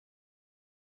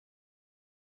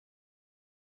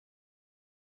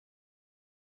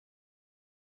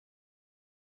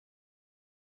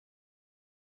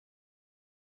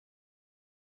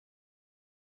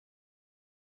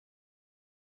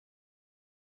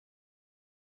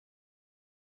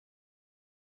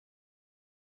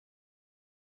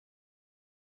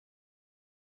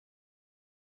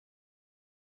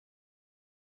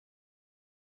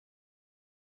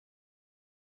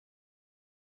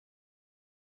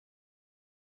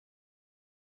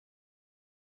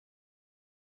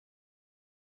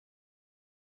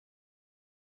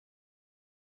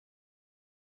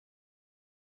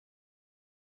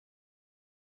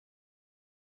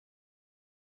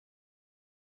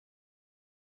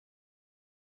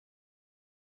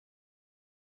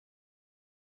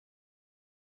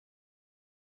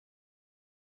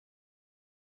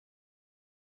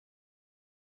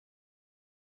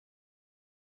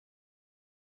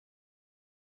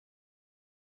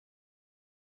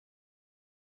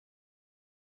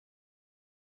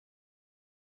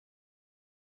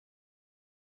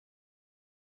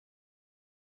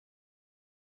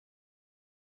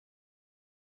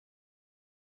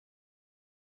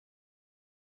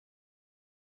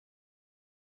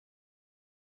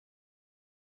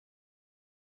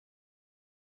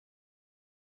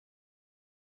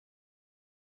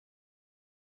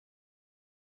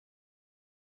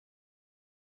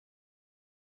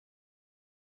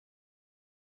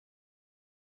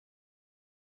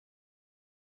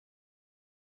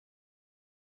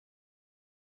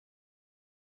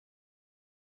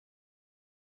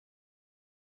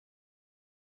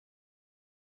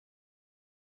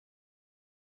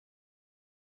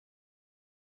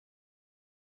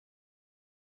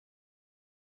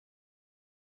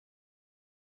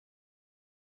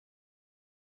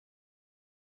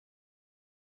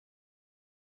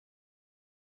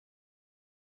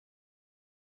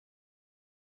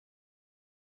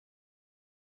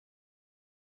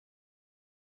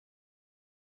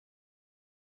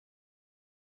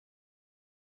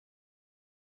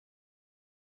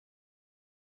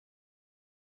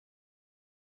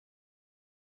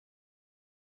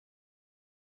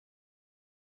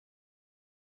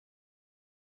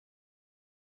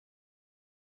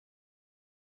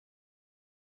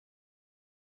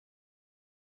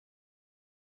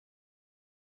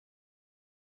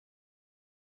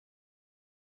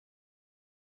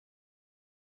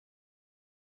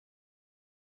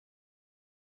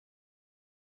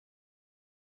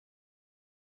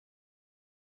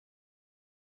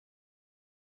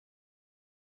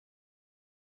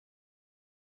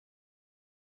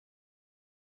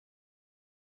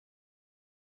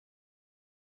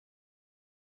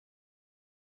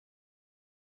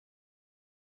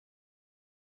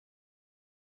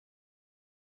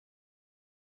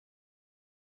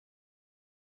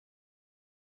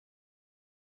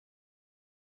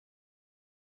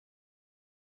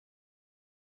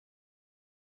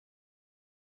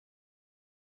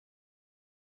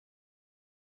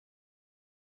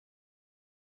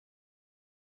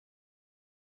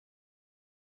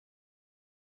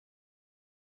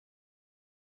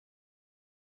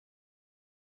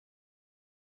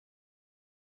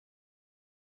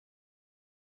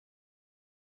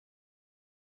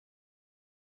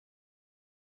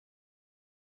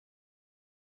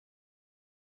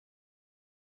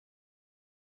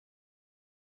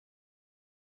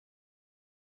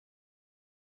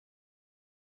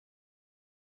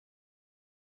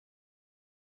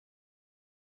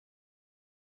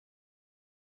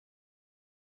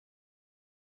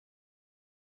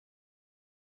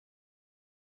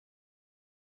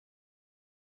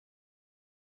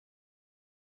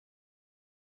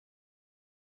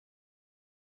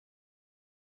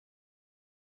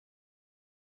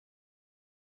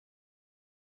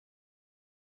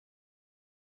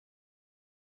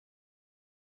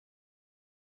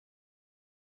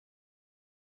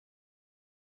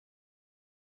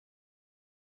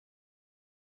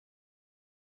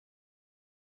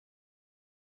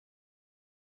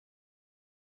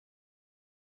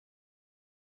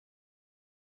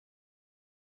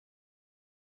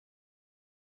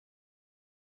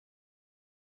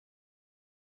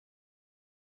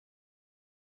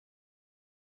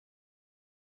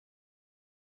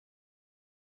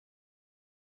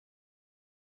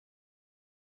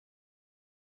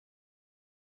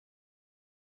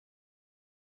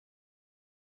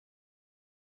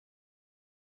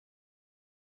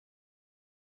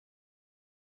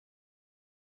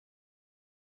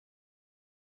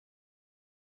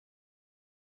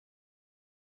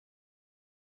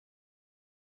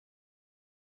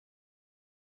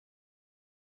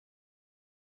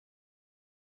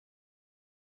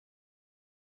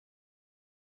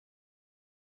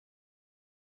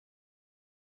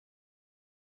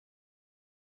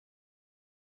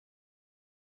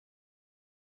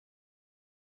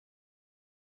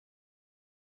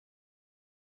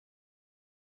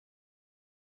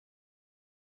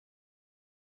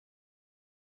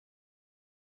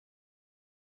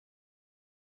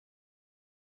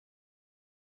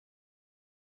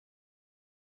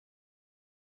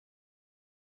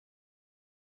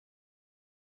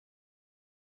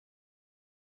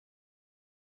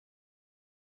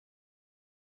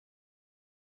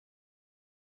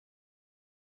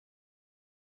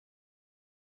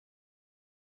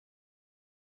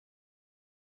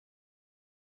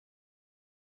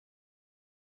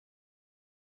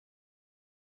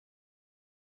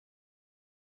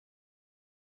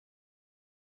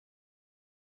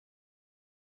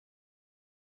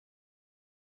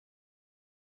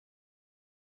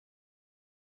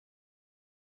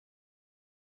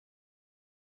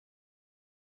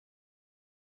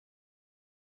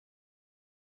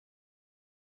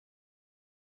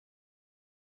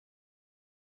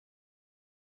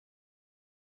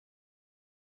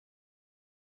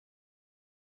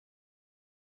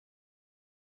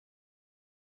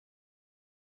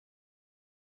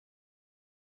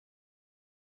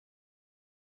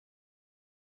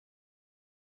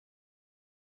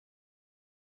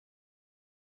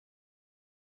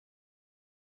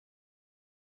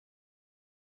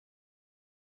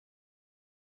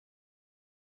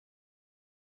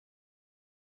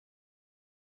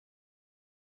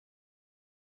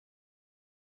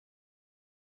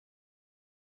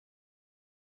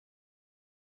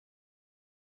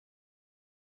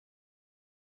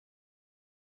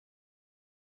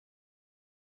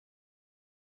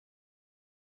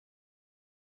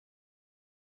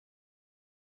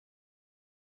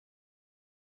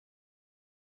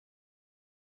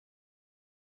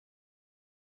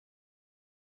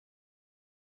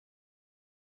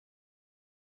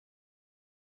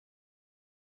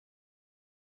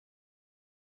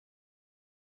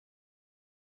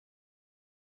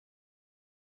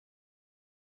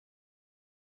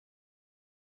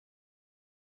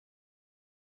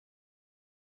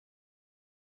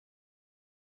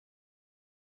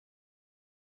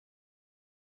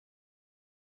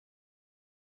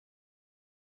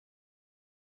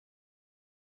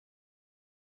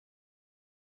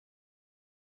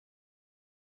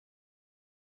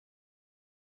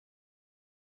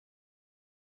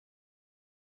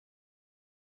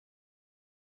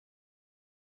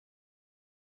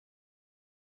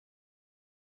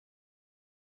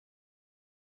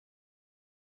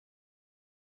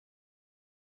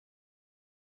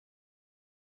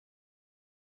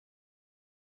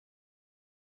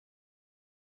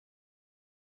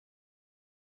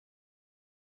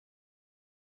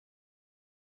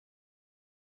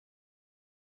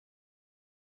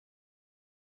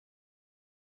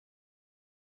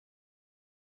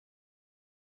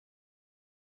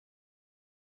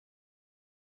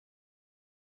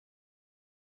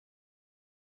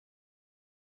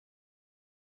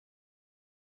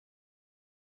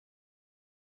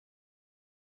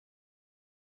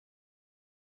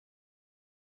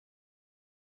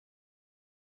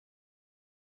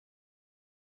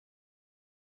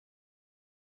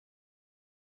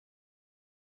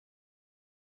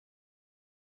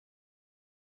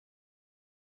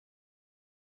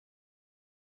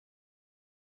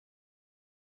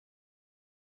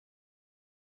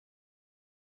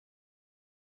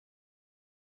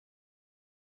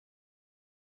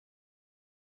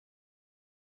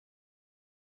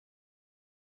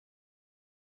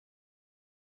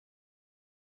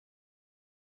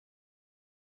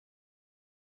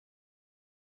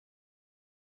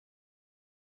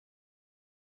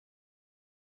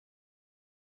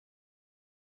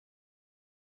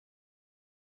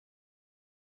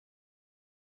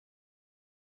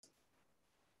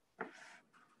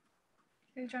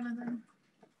Hey, Jonathan.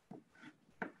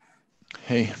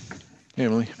 Hey, hey,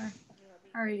 Emily.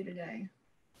 How are you today?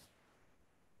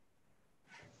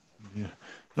 Yeah,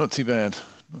 not too bad.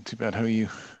 Not too bad. How are you?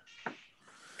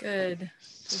 Good.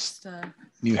 Just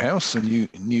New house and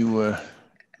new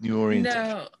orientation.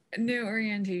 no new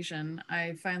orientation.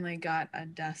 I finally got a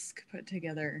desk put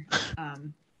together.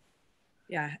 Um,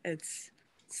 yeah, it's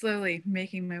slowly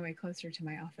making my way closer to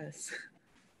my office.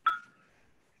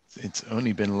 It's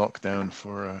only been locked down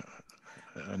for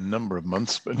a number of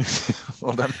months, but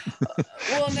well done.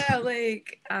 Well, no,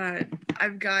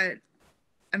 I've got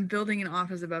I'm building an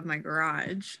office above my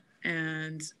garage,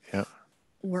 and Yeah.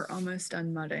 we're almost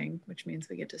done mudding, which means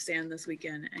we get to sand this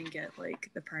weekend and get like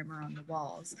the primer on the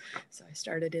walls. So I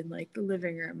started in like the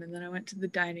living room, and then I went to the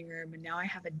dining room, and now I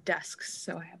have a desk,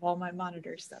 so I have all my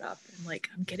monitors set up, and like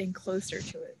I'm getting closer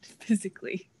to it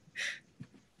physically.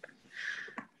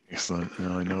 Excellent.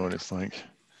 Now I know what it's like.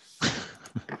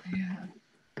 Yeah,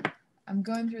 I'm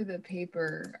going through the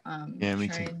paper, Yeah, me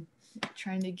too.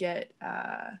 trying to get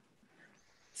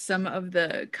some of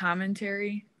the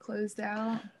commentary closed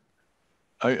out.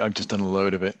 I've just done a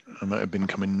load of it. I might have been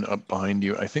coming up behind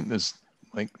you. I think there's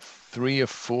like 3 or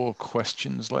 4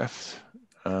 questions left.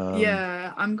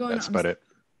 Yeah, That's about it.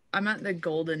 I'm at the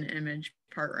golden image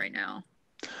part right now.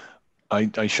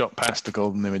 I shot past the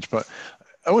golden image, but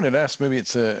I wanted to ask, maybe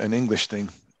it's an English thing,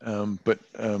 but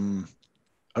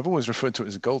I've always referred to it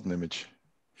as a golden image.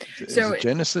 Is So a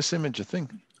Genesis image a thing?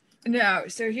 no,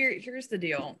 so here's the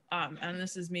deal. And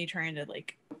this is me trying to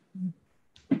like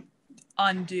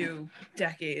undo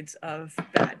decades of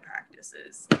bad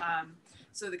practices.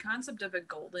 So the concept of a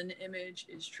golden image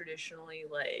is traditionally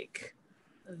like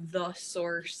the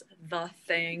source, the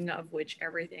thing of which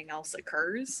everything else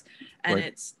occurs. And Right.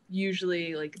 it's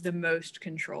usually like the most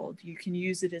controlled. You can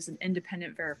use it as an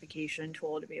independent verification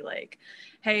tool to be like,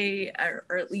 hey,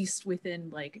 or at least within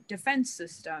like defense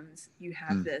systems, you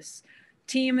have Mm. this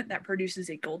team that produces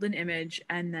a golden image,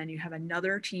 and then you have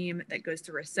another team that goes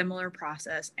through a similar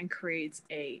process and creates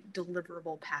a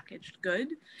deliverable packaged good,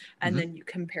 and Hmm. then you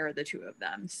compare the two of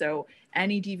them. So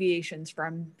any deviations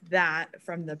from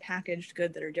the packaged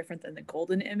good that are different than the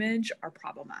golden image are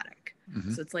problematic.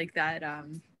 Hmm. So it's like that.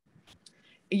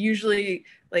 Usually,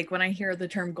 like when I hear the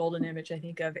term golden image, I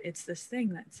think of it's this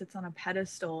thing that sits on a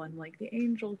pedestal and like the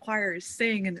angel choirs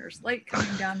sing and there's light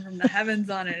coming down from the heavens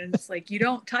on it, and it's like you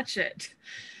don't touch it.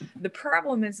 The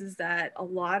problem is that a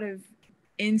lot of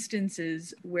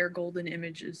instances where golden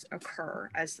images occur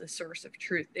as the source of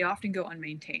truth, they often go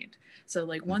unmaintained. So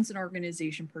like once an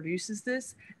organization produces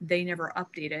this, they never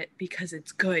update it because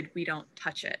it's good, we don't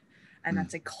touch it. And Mm.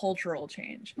 that's a cultural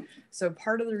change. So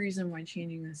part of the reason why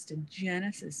changing this to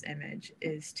Genesis image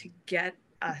is to get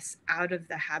us out of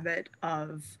the habit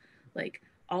of like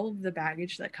all of the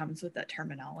baggage that comes with that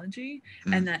terminology,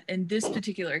 Mm. and that in this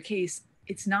particular case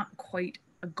it's not quite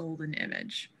a golden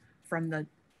image from the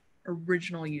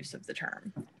original use of the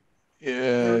term.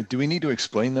 Do we need to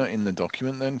explain that in the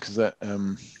document then? Because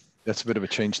that's a bit of a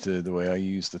change to the way I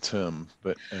use the term.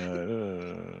 But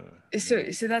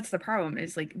So that's the problem,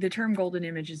 is like the term golden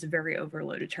image is a very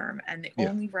overloaded term, and the yeah,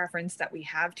 only reference that we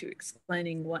have to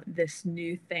explaining what this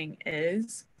new thing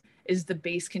is the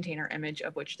base container image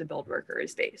of which the build worker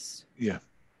is based, yeah.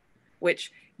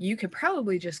 which you could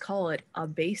probably just call it a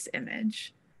base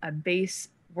image, a base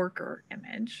worker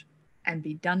image, and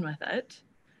be done with it.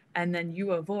 And then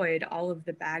you avoid all of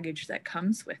the baggage that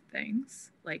comes with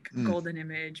things like Mm. golden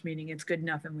image, meaning it's good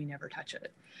enough and we never touch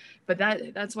it. But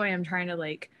that's why I'm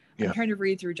Yeah. trying to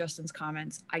read through Justin's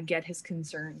comments. I get his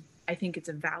concern. I think it's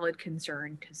a valid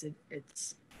concern because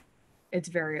it's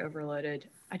very overloaded.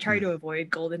 I try Mm. to avoid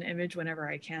golden image whenever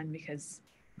I can because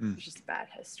Mm. there's just bad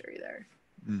history there.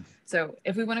 Mm. So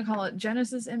if we want to call it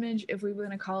Genesis image, if we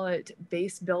want to call it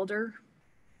base builder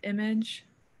image,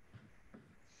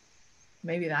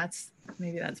 maybe that's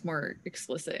more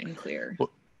explicit and clear.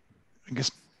 Well, I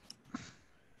guess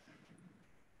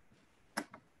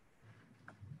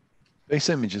base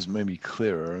image is maybe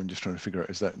clearer. I'm just trying to figure out,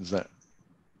 does that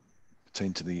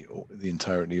pertain to the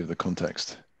entirety of the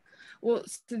context? Well,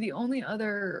 so the only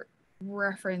other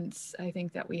reference I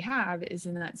think that we have is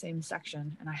in that same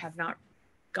section, and I have not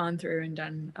gone through and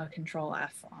done a control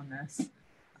F on this.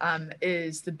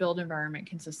 Is the build environment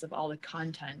consists of all the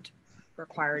content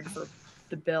required for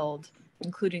the build,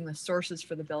 including the sources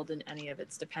for the build and any of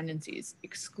its dependencies,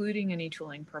 excluding any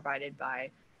tooling provided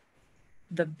by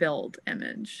the build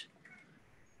image.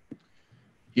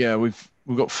 Yeah, we've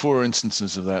got 4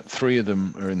 instances of that. 3 of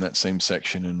them are in that same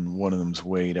section, and one of them's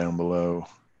way down below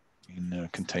in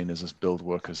containers as build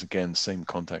workers. Again, same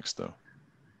context though.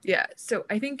 Yeah. So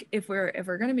I think if we're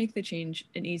going to make the change,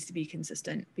 it needs to be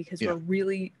consistent, because Yeah.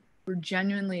 we're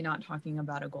genuinely not talking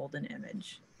about a golden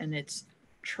image in its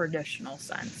traditional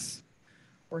sense.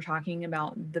 We're talking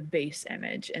about the base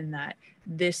image, and that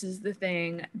this is the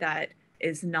thing that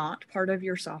is not part of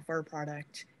your software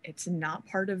product. It's not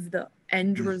part of the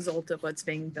end result of what's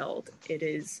being built. It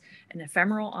is an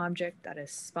ephemeral object that is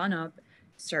spun up,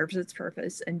 serves its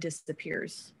purpose, and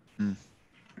disappears.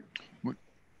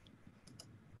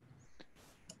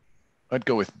 I'd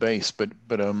go with base, but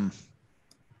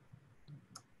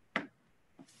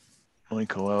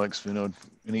Michael, Alex, Vinod,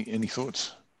 any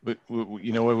thoughts?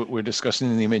 We're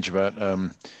discussing in the image about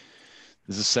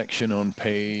there's a section on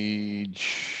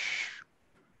page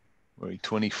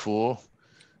 24,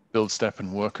 build step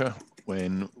and worker,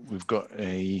 when we've got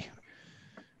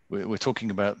we're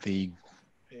talking about the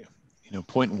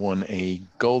point one, a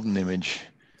golden image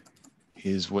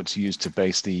is what's used to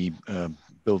base the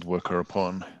build worker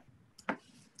upon.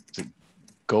 Is it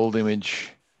gold image,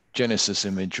 Genesis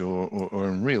image, or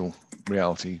in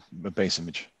reality, a base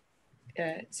image?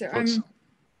 Yeah, so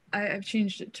I've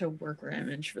changed it to worker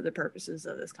image for the purposes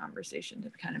of this conversation, to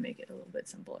kind of make it a little bit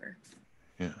simpler.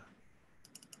 Yeah.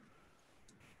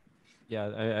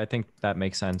 Yeah, I think that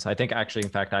makes sense. I think actually, in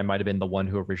fact, I might have been the one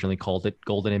who originally called it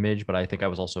golden image, but I think I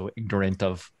was also ignorant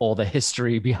of all the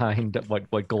history behind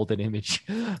what golden image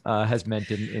has meant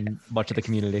in much of the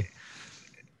community.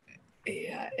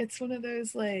 Yeah, it's one of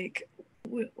those, like,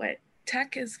 what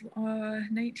tech is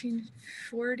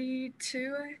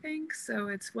 1942, I think, so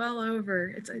it's well over,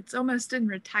 it's almost in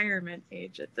retirement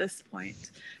age at this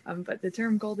point. But the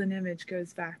term golden image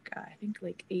goes back, I think,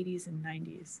 like 80s and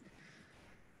 90s.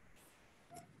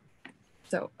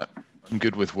 So I'm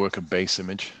good with worker base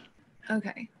image.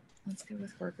 okay, let's go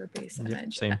with worker base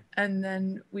image. Same. And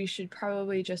then we should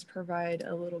probably just provide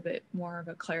a little bit more of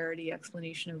a clarity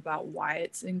explanation about why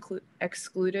it's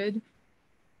excluded.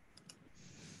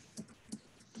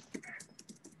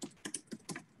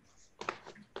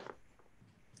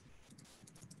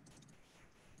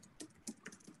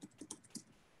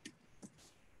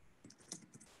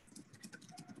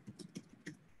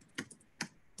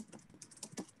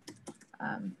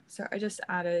 So I just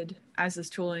added, as this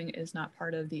tooling is not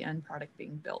part of the end product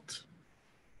being built.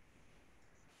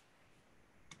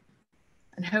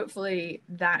 And hopefully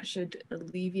that should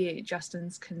alleviate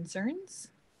Justin's concerns.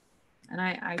 And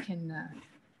I can,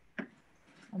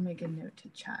 I'll make a note to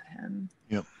chat him.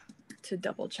 Yep. To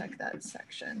double check that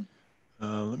section.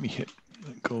 Let me hit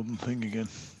that golden thing again.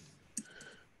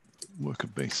 Worker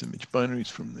base image binaries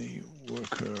from the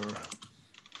worker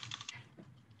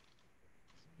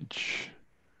image.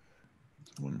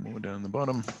 One more down the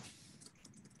bottom.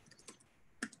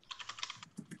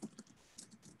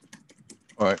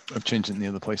 All right, I've changed it in the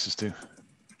other places too.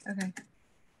 Okay.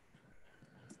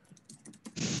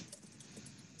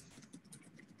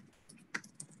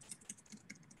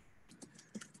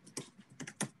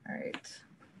 All right.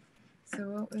 So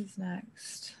what was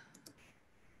next?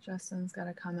 Justin's got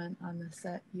a comment on the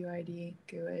set UID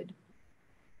GUID.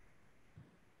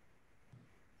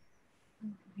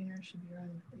 Container should be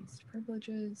run with least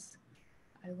privileges.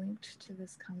 I linked to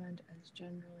this comment as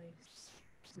generally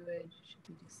sewage should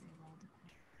be disabled.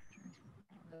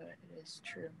 Although it is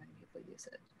true, many people use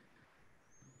it.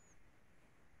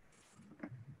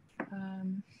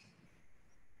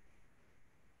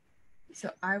 So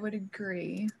I would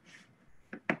agree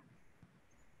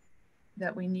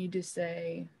that we need to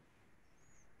say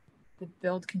the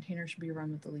build container should be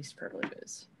run with the least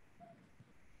privileges.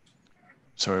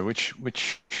 Sorry,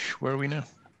 where are we now?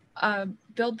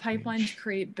 Build pipelines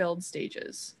create build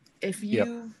stages. If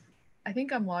you, I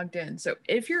think I'm logged in. So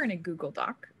if you're in a Google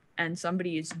Doc and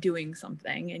somebody is doing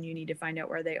something and you need to find out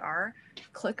where they are,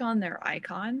 click on their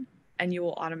icon and you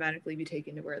will automatically be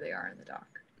taken to where they are in the doc.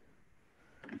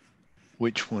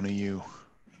 Which one are you?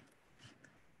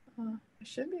 I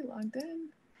should be logged in.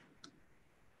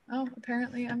 Oh,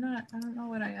 apparently I'm not. I don't know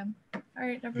what I am. All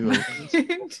right, never mind.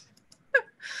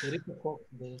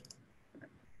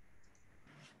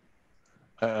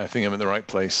 I think I'm in the right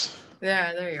place.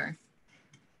 Yeah, there you are.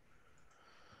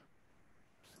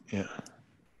 Yeah.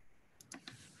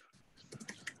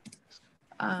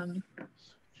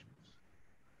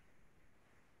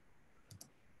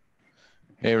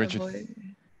 Hey, Richard.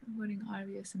 Avoiding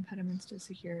obvious impediments to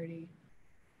security.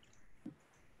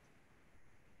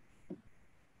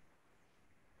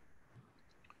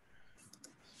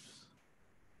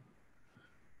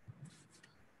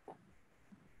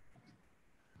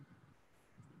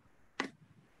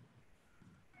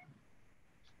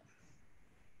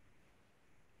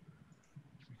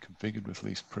 Configured with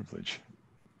least privilege.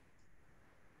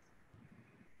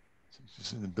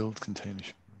 is in the build container.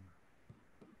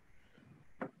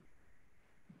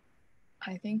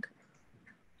 I think.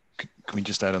 Can we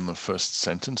just add on the first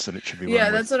sentence that it should be? Yeah,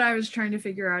 run that's with? what I was trying to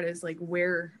figure out. Is like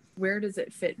where does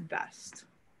it fit best?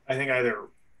 I think either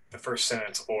the first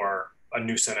sentence or a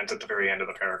new sentence at the very end of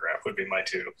the paragraph would be my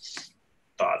two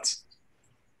thoughts.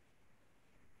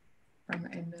 From a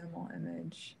minimal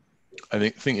image. I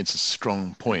think it's a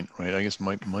strong point, right? I guess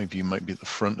my view might be at the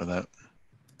front of that.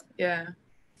 Yeah.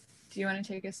 Do you want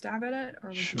to take a stab at it, or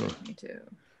would Sure. you like me to?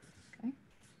 Okay.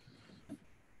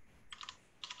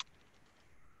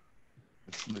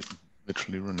 It's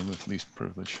literally running with least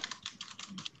privilege.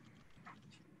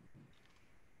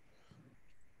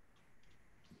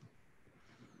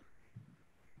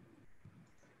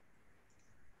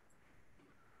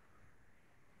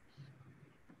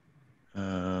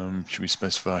 Should we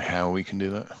specify how we can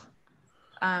do that?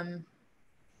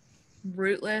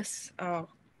 Rootless. Oh,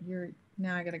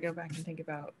 now I got to go back and think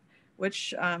about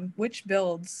which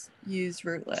builds use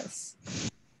rootless.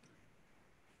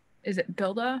 Is it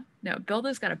Builda? No,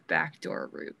 Builda's got a backdoor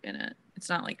root in it. It's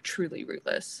not like truly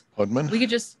rootless. Podman? We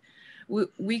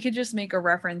could just make a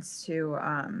reference to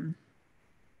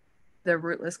the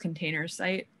rootless container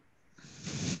site,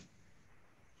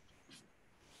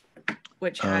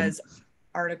 which has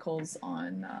articles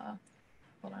on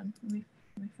hold on, let me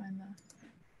find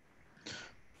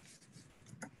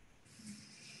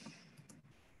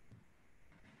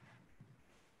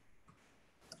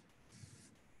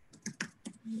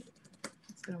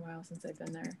it's been a while since I've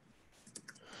been there.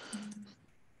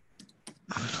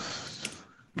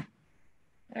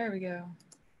 There we go.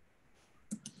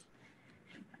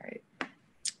 All right.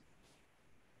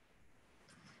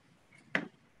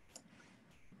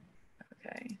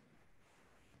 Okay.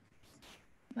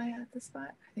 Am I at the spot?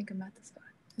 I think I'm at the spot.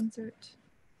 Insert,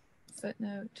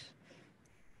 footnote.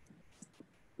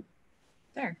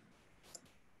 There.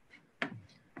 Okay.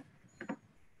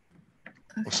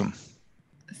 Awesome.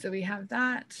 So we have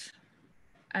that.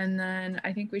 And then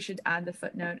I think we should add the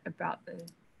footnote about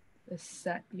the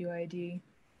set UID.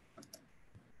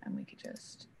 And we could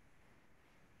just,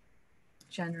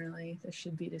 generally, this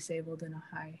should be disabled in a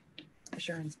high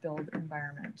assurance build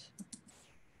environment.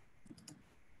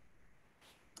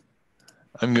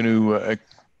 I'm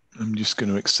just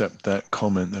going to accept that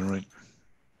comment then, right?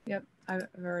 Yep, I've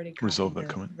already Resolve copied that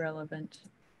the comment. relevant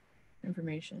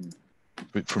information.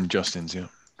 But from Justin's, yeah,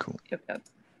 cool. Yep.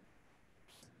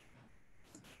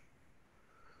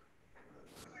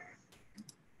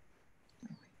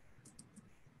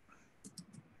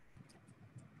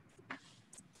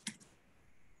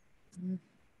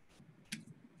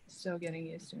 Still getting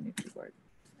used to a new keyboard.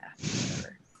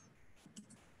 Whatever.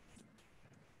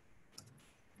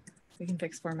 We can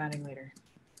fix formatting later.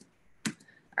 All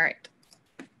right.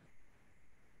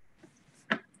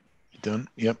 You done?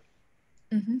 Yep.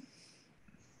 Mm-hmm.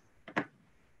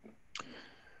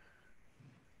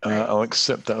 Right. I'll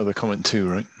accept that other comment too,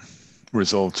 right?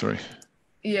 Resolved, sorry.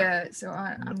 Yeah, so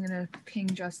I'm going to ping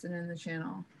Justin in the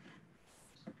channel.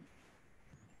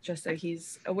 Just so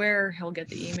he's aware, he'll get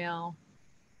the email.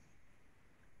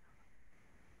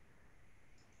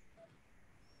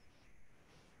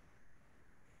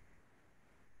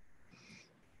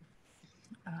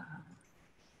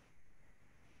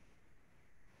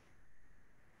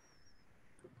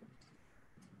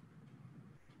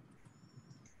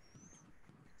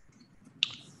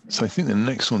 So I think the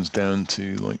next one's down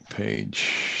to like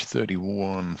page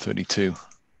 31, 32.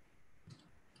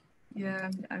 Yeah,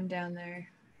 I'm down there.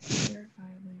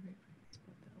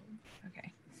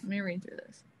 Okay, let me read through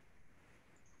this.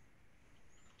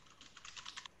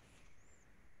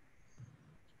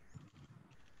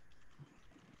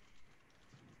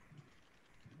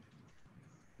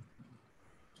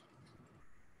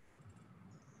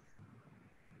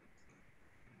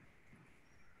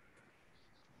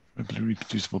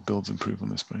 Reproducible builds improve on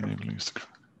this by enabling us to.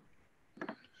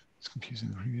 It's confusing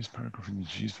the previous paragraph and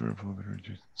the use variable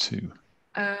two.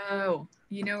 Oh,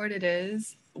 you know what it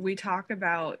is? We talk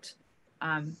about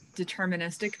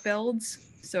deterministic builds,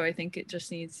 so I think it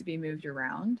just needs to be moved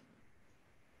around.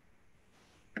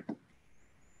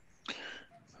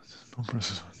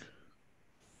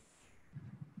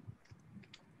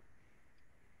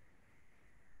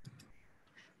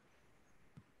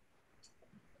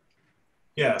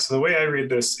 Yeah, so the way I read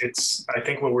this, I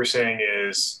think what we're saying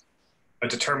is a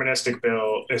deterministic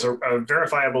build is a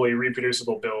verifiably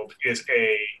reproducible build is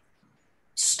a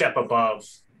step above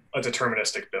a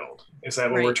deterministic build. Is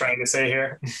that what we're trying to say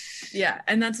here? Yeah,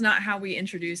 and that's not how we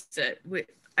introduced it.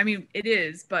 I mean, it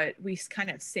is, but we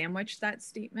kind of sandwiched that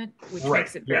statement, which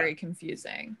makes it very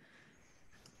confusing.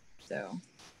 So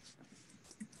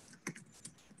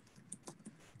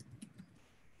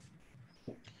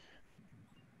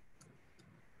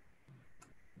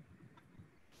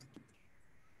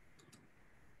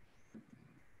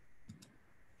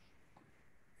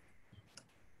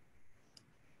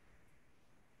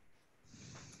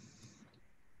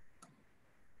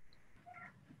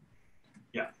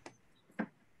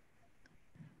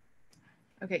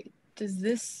Okay, does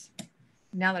this,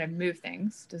 now that I've moved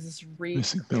things, does this read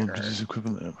Basic build clearer? produces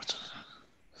equivalent output.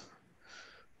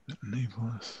 Enable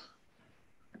us.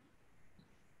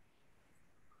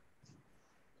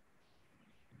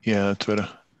 Yeah, that's better.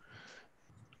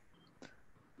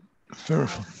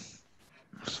 Verify.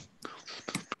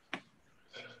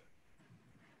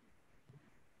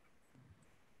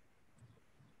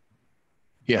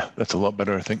 Yeah, that's a lot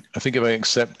better, I think. I think if I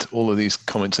accept all of these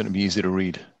comments, it'll be easy to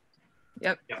read.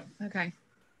 Yep. Yep. Okay.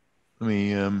 Let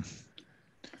me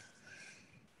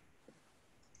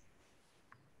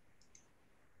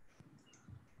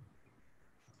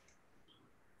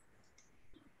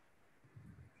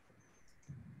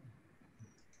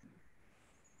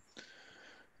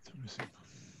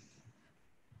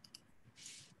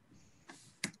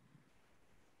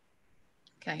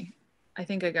Okay. I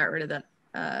think I got rid of that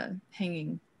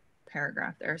hanging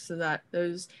paragraph there, so that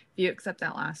those, if you accept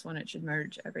that last one, it should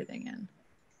merge everything in.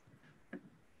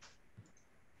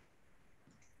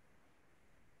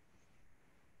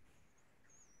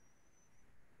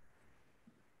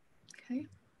 Okay.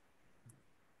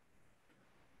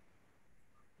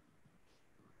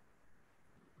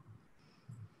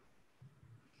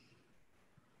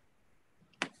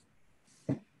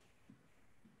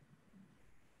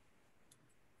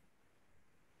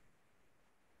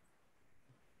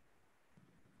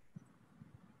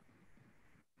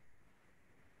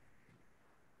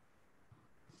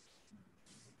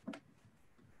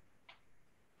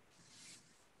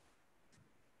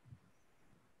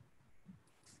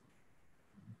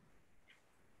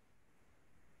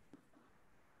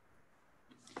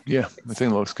 yeah, I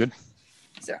think it looks good.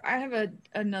 So I have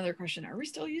another question. Are we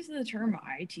still using the term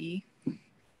IT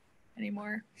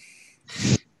anymore?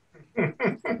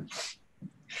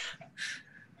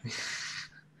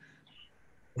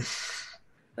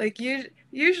 Like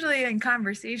usually in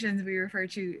conversations, we refer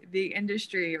to the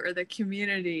industry or the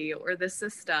community or the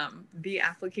system, the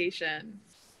application.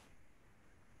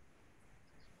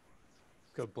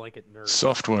 Go blanket nerd.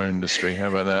 Software industry, how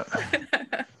about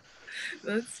that?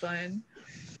 That's fine.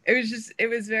 It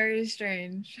was very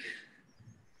strange.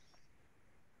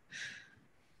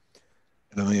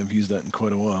 I don't think I've used that in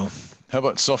quite a while. How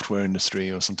about software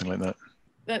industry or something like that?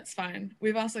 That's fine.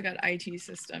 We've also got IT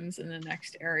systems in the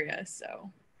next area,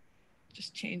 so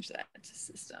just change that to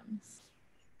systems.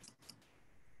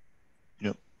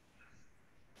 Yep.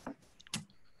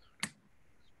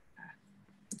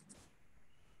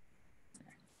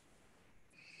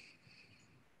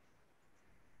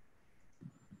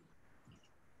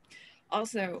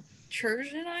 Also,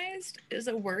 Trojanized is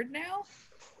a word now.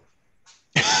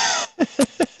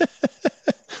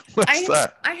 What's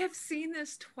that? I have seen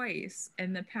this twice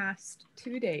in the past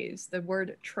 2 days, the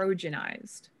word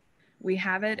Trojanized. We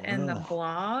have it in the Wow.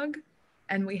 blog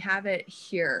and we have it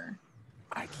here.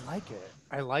 I like it.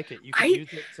 I like it. You can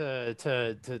use it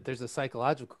to there's a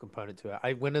psychological component to it.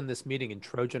 I went in this meeting and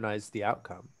Trojanized the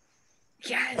outcome.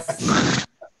 Yes.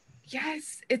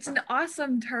 Yes. It's an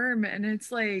awesome term. And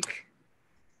it's like,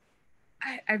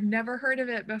 I've never heard of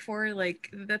it before, like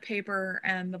the paper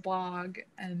and the blog,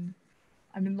 and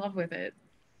I'm in love with it.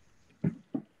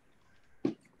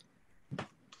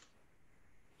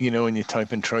 You know, when you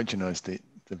type in Trojanized,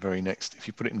 the very next, if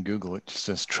you put it in Google, it just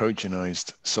says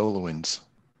Trojanized SolarWinds.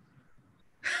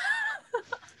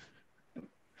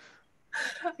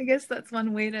 I guess that's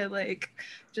one way to like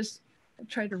just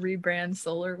try to rebrand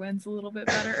SolarWinds a little bit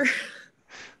better.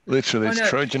 Literally, Oh, it's no.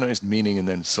 Trojanized meaning and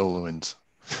then SolarWinds.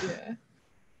 Yeah.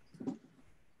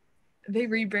 They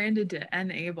rebranded to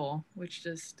Enable, which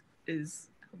just is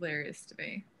hilarious to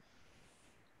me.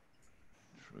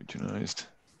 Trojanized.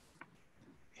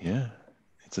 Yeah,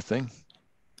 it's a thing.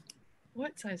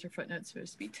 What size are footnotes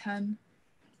supposed to be? 10?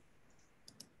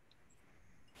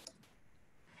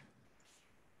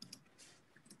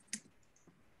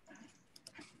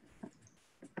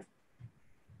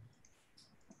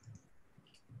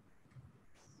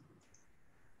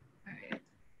 All right.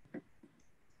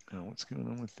 Oh, what's going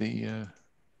on with the is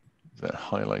that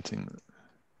highlighting?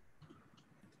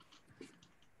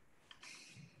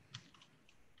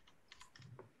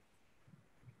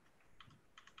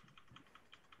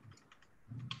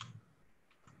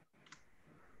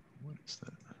 What is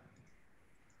that?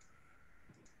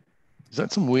 Is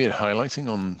that some weird highlighting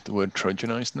on the word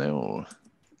Trojanized now, or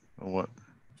what?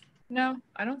 No,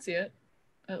 I don't see it.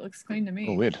 It looks clean to me.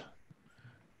 Oh, weird.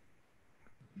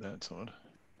 That's odd.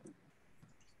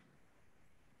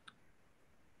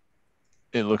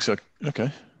 It looks like, okay.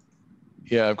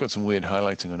 Yeah, I've got some weird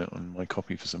highlighting on it on my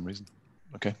copy for some reason.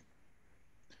 Okay.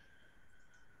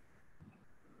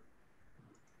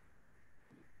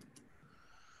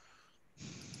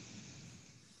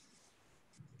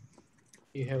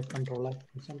 you have Control F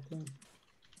or something.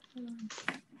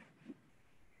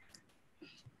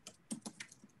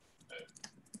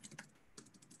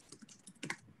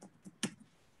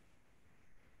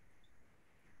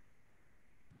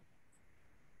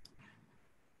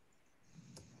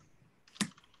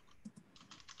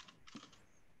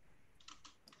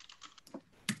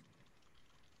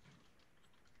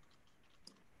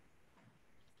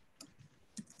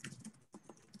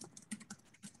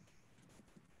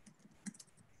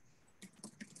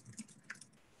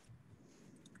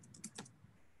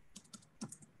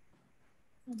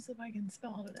 Let's see if I can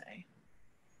spell today.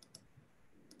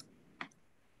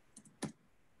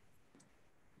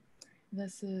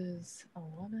 This is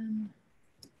 11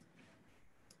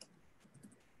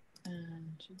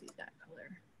 and should be that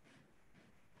color.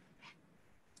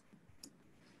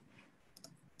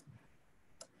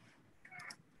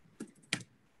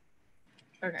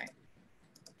 Okay.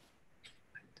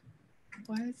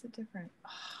 Why is it different?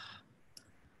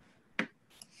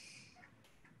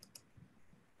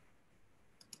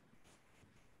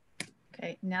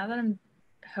 Okay, now that I'm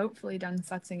hopefully done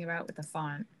futzing about with the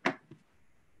font,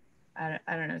 I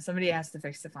don't know. Somebody has to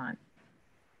fix the font.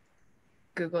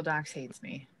 Google Docs hates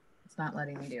me. It's not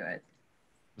letting me do it.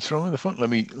 What's wrong with the font? Let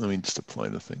me just apply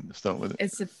the thing to start with it.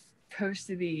 It's supposed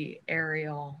to be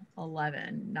Arial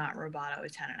 11, not Roboto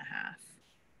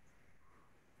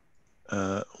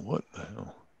 10.5. What the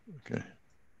hell? Okay.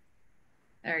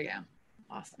 There you go.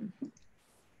 Awesome.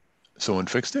 Someone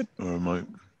fixed it, or am I?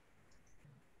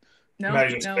 No, Now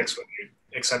you just no. fixed when you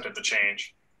accepted the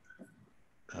change.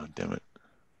 Oh, damn it.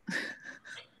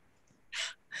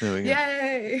 There we go.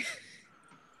 Yay!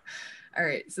 All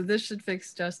right, so this should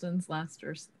fix Justin's last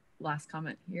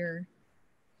comment here.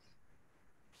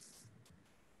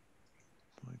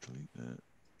 If I delete that.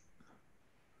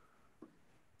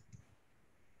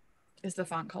 Is the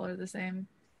font color the same?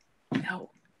 No,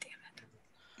 damn it.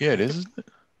 Yeah, it is, isn't it?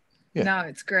 Yeah. No,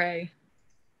 it's gray.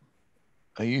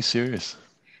 Are you serious?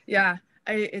 Yeah,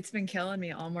 it's been killing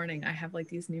me all morning. I have like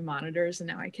these new monitors, and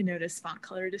now I can notice font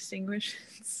color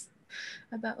distinguishes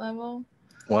at that level.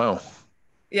 Wow.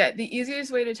 Yeah, the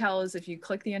easiest way to tell is if you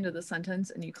click the end of the sentence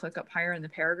and you click up higher in the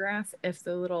paragraph, if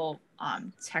the little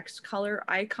text color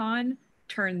icon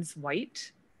turns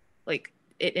white, like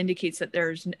it indicates that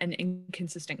there's an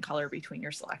inconsistent color between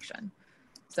your selection.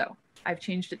 So I've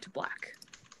changed it to black.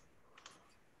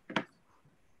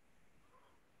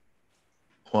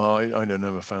 Well, I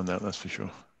never found that, that's for sure.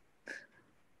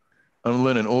 I'm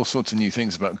learning all sorts of new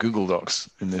things about Google Docs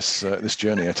in this this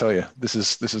journey. I tell you, this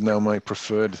is now my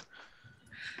preferred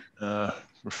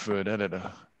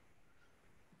editor.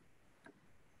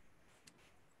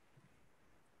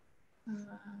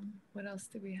 What else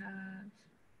do we have?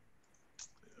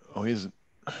 Oh, here's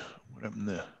what happened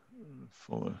there.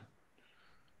 Follow.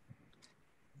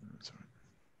 That's all right.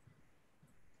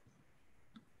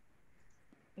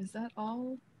 Is that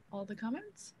all the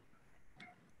comments?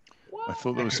 I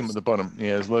thought there was some at the bottom.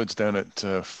 Yeah, there's loads down at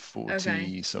 40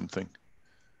 Okay. something.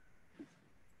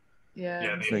 Yeah.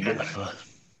 Yeah, There you go.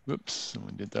 Whoops,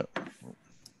 someone did that.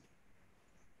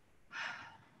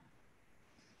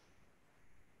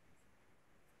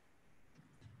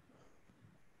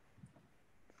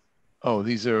 Oh,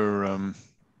 these are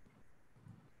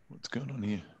what's going on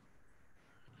here?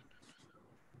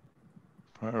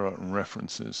 Prior art and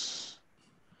references.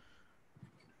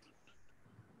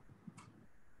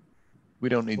 We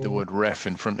don't need the word ref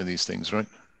in front of these things, right?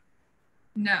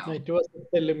 No. It was a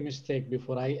silly mistake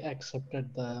before I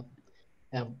accepted the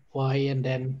Y and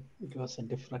then it was a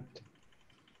different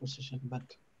position, but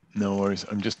No worries.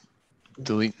 I'm just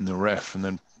deleting the ref and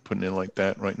then putting it like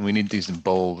that, right? And we need these in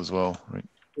bold as well, right?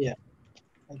 yeah,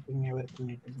 I think everything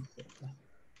needs to be set there.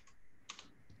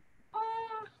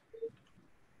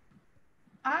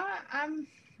 I'm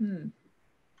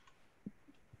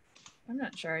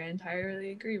not sure I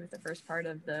entirely agree with the first part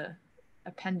of the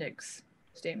appendix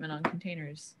statement on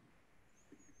containers.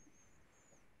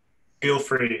 Feel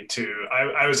free to.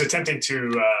 I was attempting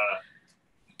to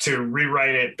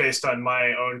rewrite it based on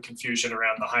my own confusion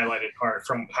around the highlighted part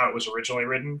from how it was originally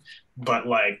written, but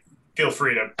like, feel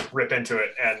free to rip into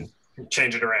it and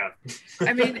change it around.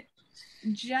 I mean,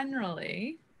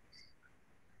 generally,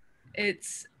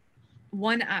 it's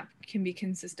one app can be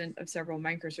consistent of several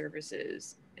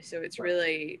microservices. So it's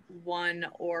really one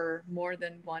or more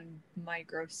than one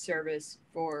microservice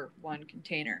for one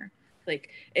container. Like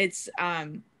it's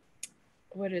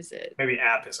what is it? Maybe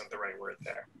app isn't the right word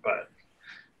there, but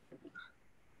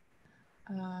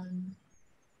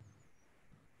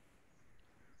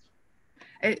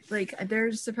Like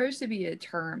there's supposed to be a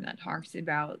term that talks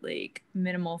about like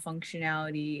minimal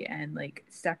functionality and like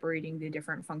separating the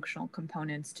different functional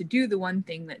components to do the one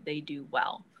thing that they do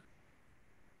well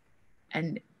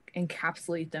and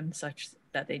encapsulate them such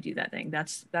that they do that thing.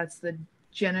 That's the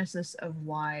genesis of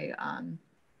why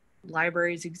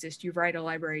libraries exist. You write a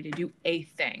library to do a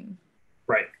thing.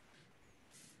 Right.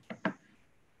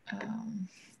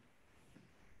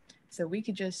 So we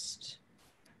could just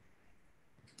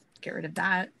get rid of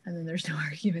that, and then there's no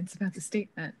arguments about the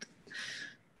statement.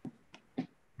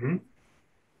 Mm-hmm.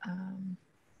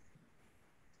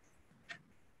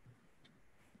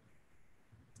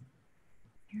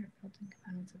 Here, built-in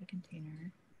components of a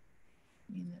container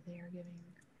mean that they are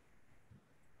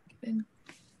given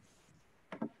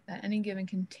that any given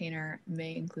container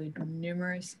may include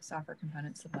numerous software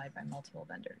components supplied by multiple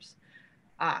vendors.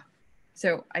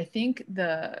 So I think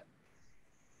the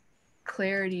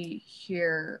clarity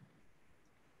here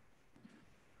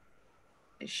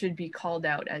should be called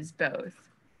out as both,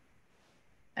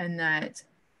 and that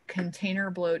container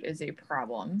bloat is a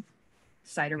problem.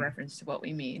 Cite a reference to what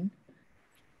we mean.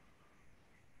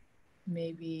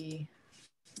 Maybe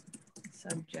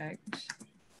subject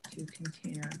to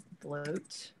container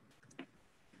bloat.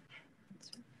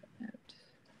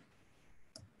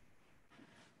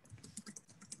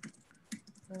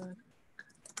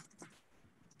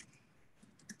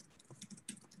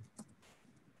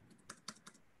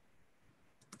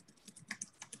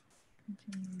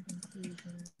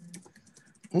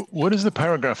 What is the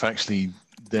paragraph actually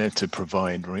there to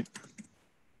provide, right?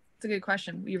 It's a good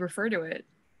question. We refer to it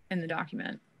in the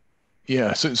document.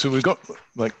 Yeah, so we've got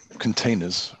like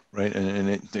containers, right? And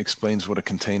it explains what a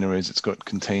container is. It's got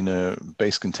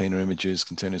base container images,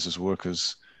 containers as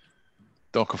workers,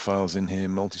 Docker files in here,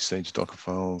 multi-stage Docker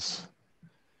files.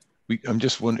 I'm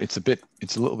just wondering, it's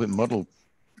a little bit muddled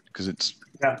because it's,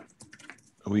 yeah.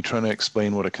 Are we trying to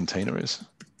explain what a container is?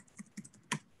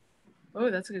 Oh,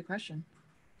 that's a good question.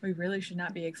 We really should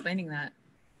not be explaining that.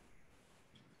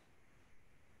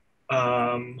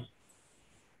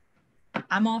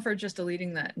 I'm all for just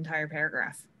deleting that entire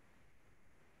paragraph.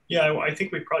 Yeah, I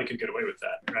think we probably could get away with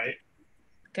that, right?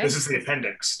 Okay. This is the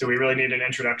appendix. Do we really need an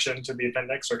introduction to the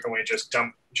appendix, or can we just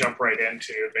jump right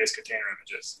into base container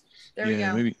images? There we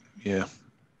go. Maybe, yeah.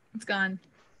 It's gone.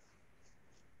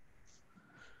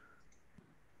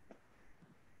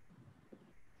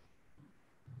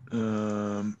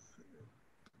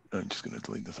 I'm just going to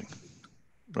delete the thing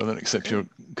rather than accept your,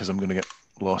 because I'm going to get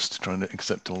lost trying to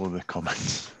accept all of the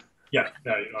comments. Yeah,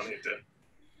 no, you don't need to.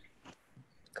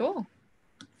 Cool.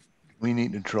 We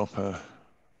need to drop a.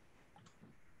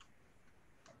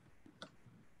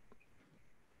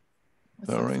 Is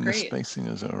that all right in the spacing?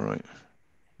 Is that all right?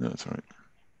 No, it's all right.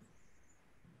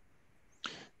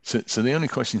 So the only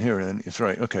question here then is,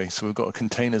 right, okay, so we've got a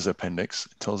containers appendix.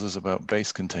 It tells us about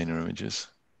base container images.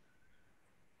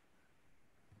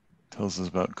 It tells us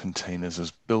about containers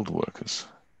as build workers.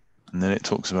 And then it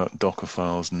talks about Docker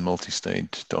files and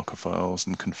multi-stage Docker files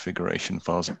and configuration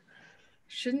files.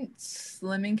 Shouldn't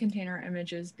slimming container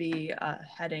images be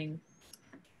heading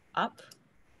up?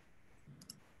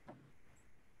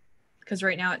 Because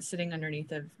right now it's sitting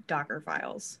underneath of Docker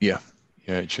files. Yeah,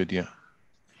 it should, yeah.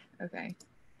 Okay.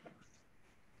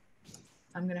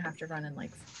 I'm going to have to run in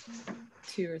like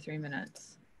 2 or 3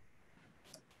 minutes.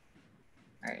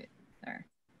 All right, there.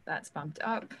 That's bumped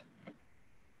up.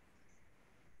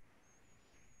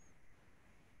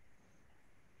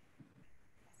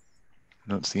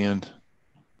 That's the end.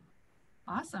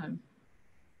 Awesome.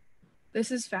 This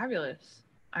is fabulous.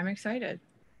 I'm excited.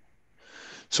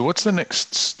 So what's the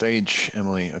next stage,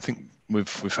 Emily? I think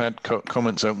we've had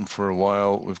comments open for a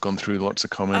while. We've gone through lots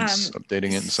of comments,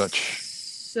 updating it and such.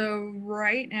 So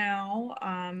right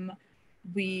now,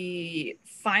 we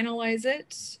finalize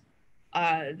it.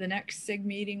 The next SIG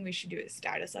meeting, we should do a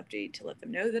status update to let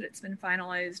them know that it's been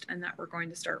finalized and that we're going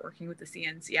to start working with the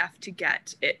CNCF to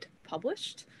get it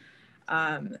published.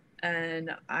 And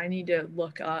I need to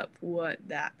look up what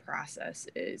that process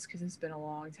is because it's been a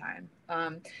long time.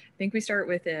 I think we start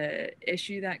with an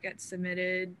issue that gets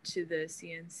submitted to the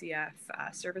CNCF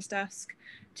service desk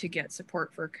to get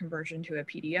support for conversion to a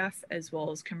PDF as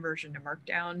well as conversion to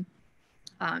Markdown.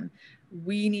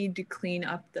 We need to clean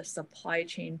up the supply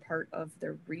chain part of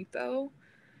the repo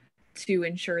to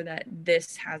ensure that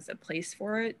this has a place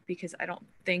for it, because I don't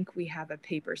think we have a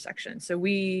paper section. So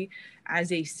we,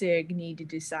 as a SIG, need to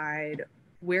decide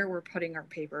where we're putting our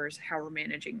papers, how we're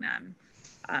managing them.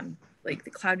 Like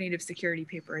the cloud native security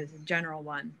paper is a general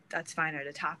one. That's fine at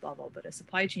a top level, but a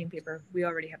supply chain paper, we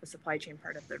already have a supply chain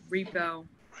part of the repo.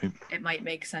 Right. It might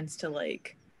make sense to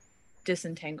like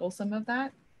disentangle some of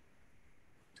that.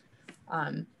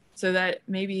 So that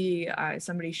maybe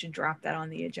somebody should drop that on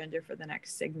the agenda for the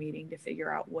next SIG meeting to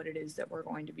figure out what it is that we're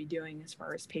going to be doing as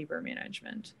far as paper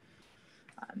management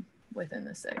within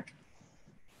the SIG.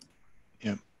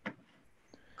 Yeah.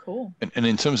 Cool. And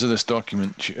in terms of this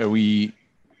document, are we,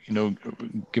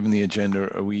 given the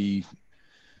agenda, are we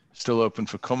still open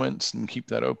for comments and keep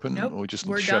that open? Nope, or just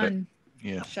we're shut done. it?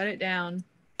 Yeah. Shut it down.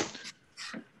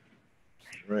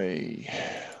 Ray.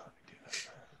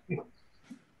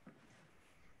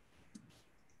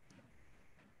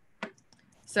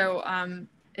 So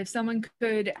if someone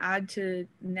could add to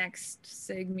next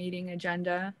SIG meeting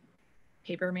agenda,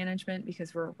 paper management,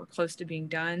 because we're close to being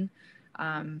done,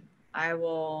 I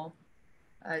will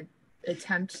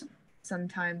attempt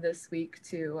sometime this week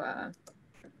to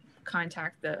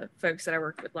contact the folks that I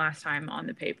worked with last time on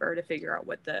the paper to figure out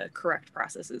what the correct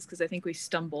process is, because I think we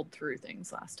stumbled through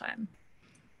things last time.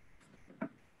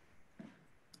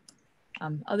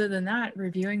 Other than that,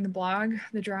 reviewing the blog,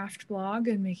 the draft blog,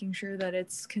 and making sure that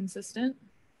it's consistent,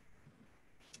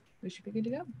 we should be good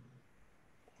to go.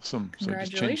 Awesome.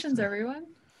 Congratulations, everyone.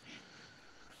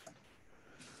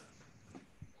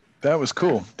 That was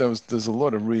cool. There's a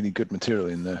lot of really good material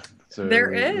in there. So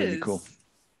there is. Really cool.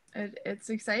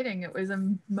 It's exciting. It was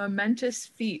a momentous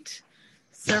feat.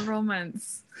 Several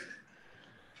months.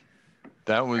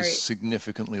 That was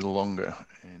significantly longer,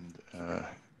 and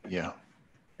yeah.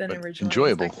 Than originally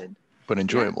enjoyable. expected. But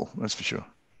enjoyable, that's for sure.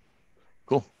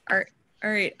 Cool. All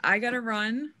right. I gotta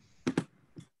run.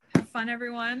 Have fun,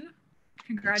 everyone.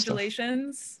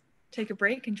 Congratulations. Take a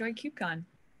break. Enjoy KubeCon.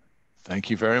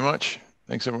 Thank you very much.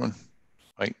 Thanks, everyone.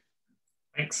 Bye.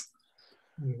 Thanks.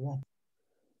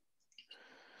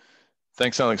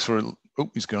 Thanks, Alex, for...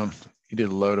 Oh, he's gone. He did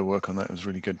a load of work on that. It was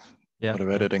really good. Yeah. A lot of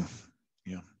editing.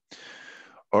 Yeah.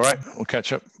 All right. We'll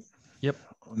catch up. Yep.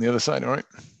 On the other side. All right.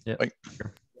 Yep. Bye.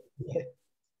 Sure. Yeah.